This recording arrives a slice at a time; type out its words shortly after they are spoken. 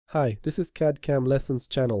Hi, this is CAD/CAM Lessons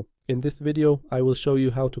channel. In this video, I will show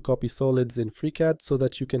you how to copy solids in FreeCAD so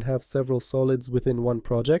that you can have several solids within one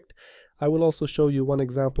project. I will also show you one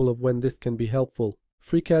example of when this can be helpful.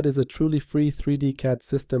 FreeCAD is a truly free 3D CAD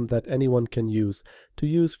system that anyone can use. To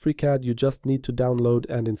use FreeCAD, you just need to download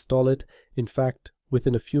and install it. In fact,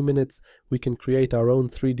 within a few minutes, we can create our own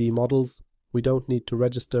 3D models. We don't need to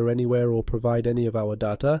register anywhere or provide any of our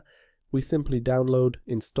data. We simply download,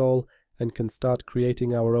 install, and can start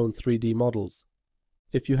creating our own 3D models.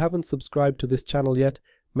 If you haven't subscribed to this channel yet,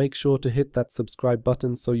 make sure to hit that subscribe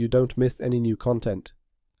button so you don't miss any new content.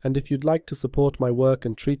 And if you'd like to support my work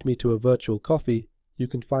and treat me to a virtual coffee, you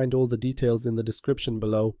can find all the details in the description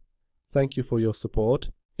below. Thank you for your support.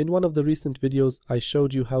 In one of the recent videos, I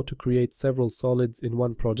showed you how to create several solids in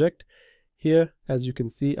one project. Here, as you can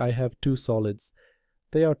see, I have two solids.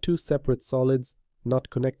 They are two separate solids,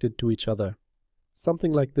 not connected to each other.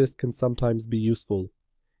 Something like this can sometimes be useful.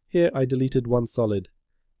 Here I deleted one solid.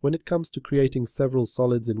 When it comes to creating several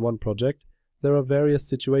solids in one project, there are various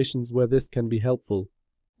situations where this can be helpful.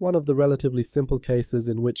 One of the relatively simple cases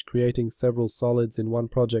in which creating several solids in one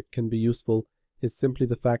project can be useful is simply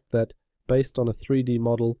the fact that, based on a 3D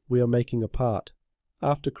model, we are making a part.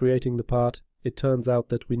 After creating the part, it turns out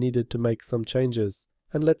that we needed to make some changes,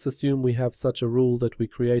 and let's assume we have such a rule that we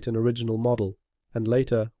create an original model, and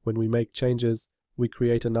later, when we make changes, we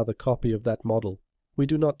create another copy of that model. We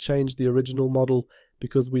do not change the original model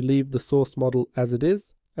because we leave the source model as it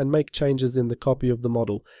is and make changes in the copy of the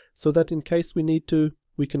model, so that in case we need to,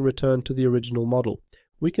 we can return to the original model.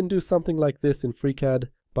 We can do something like this in FreeCAD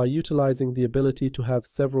by utilizing the ability to have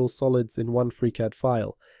several solids in one FreeCAD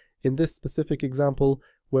file. In this specific example,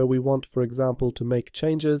 where we want, for example, to make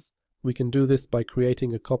changes, we can do this by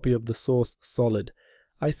creating a copy of the source solid.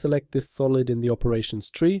 I select this solid in the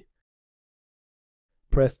operations tree,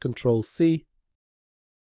 press Ctrl+C,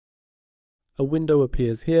 a window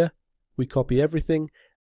appears here, we copy everything,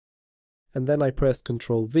 and then I press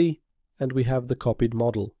Ctrl+V, and we have the copied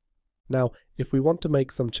model. Now, if we want to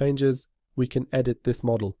make some changes, we can edit this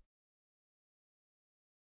model.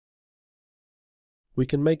 We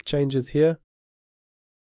can make changes here.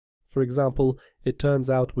 For example, it turns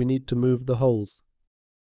out we need to move the holes.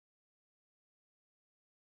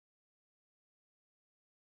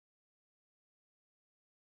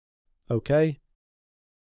 OK.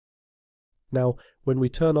 Now, when we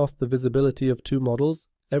turn off the visibility of two models,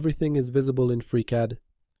 everything is visible in FreeCAD.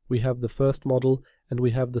 We have the first model and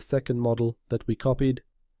we have the second model that we copied.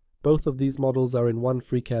 Both of these models are in one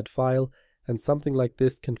FreeCAD file, and something like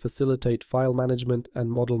this can facilitate file management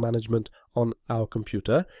and model management on our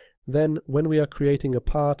computer. Then, when we are creating a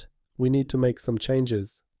part, we need to make some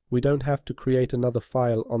changes. We don't have to create another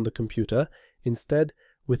file on the computer. Instead,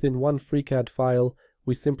 within one FreeCAD file,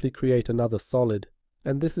 we simply create another solid.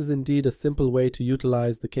 And this is indeed a simple way to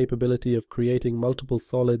utilize the capability of creating multiple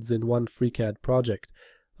solids in one FreeCAD project.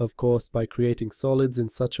 Of course, by creating solids in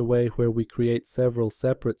such a way where we create several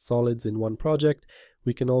separate solids in one project,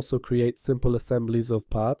 we can also create simple assemblies of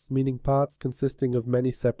parts, meaning parts consisting of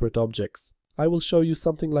many separate objects. I will show you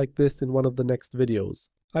something like this in one of the next videos.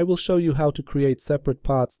 I will show you how to create separate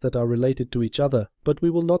parts that are related to each other, but we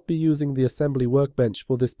will not be using the assembly workbench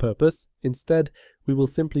for this purpose. Instead, we will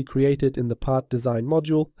simply create it in the part design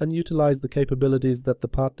module and utilize the capabilities that the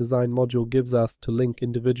part design module gives us to link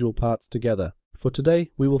individual parts together. For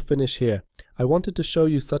today, we will finish here. I wanted to show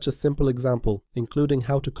you such a simple example, including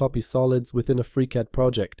how to copy solids within a FreeCAD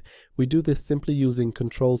project. We do this simply using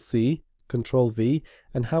Ctrl+C, Ctrl+V,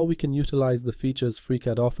 and how we can utilize the features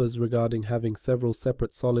FreeCAD offers regarding having several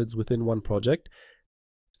separate solids within one project.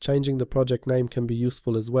 Changing the project name can be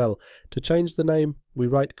useful as well. To change the name, we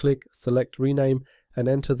right-click, select Rename, and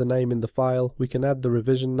enter the name in the file. We can add the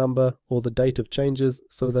revision number or the date of changes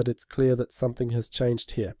so that it's clear that something has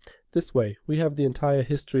changed here. This way, we have the entire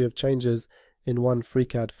history of changes in one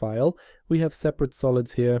FreeCAD file. We have separate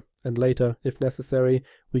solids here, and later, if necessary,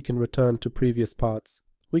 we can return to previous parts.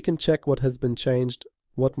 We can check what has been changed,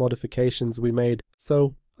 what modifications we made,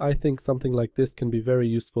 so I think something like this can be very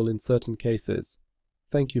useful in certain cases.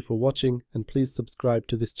 Thank you for watching, and please subscribe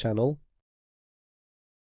to this channel.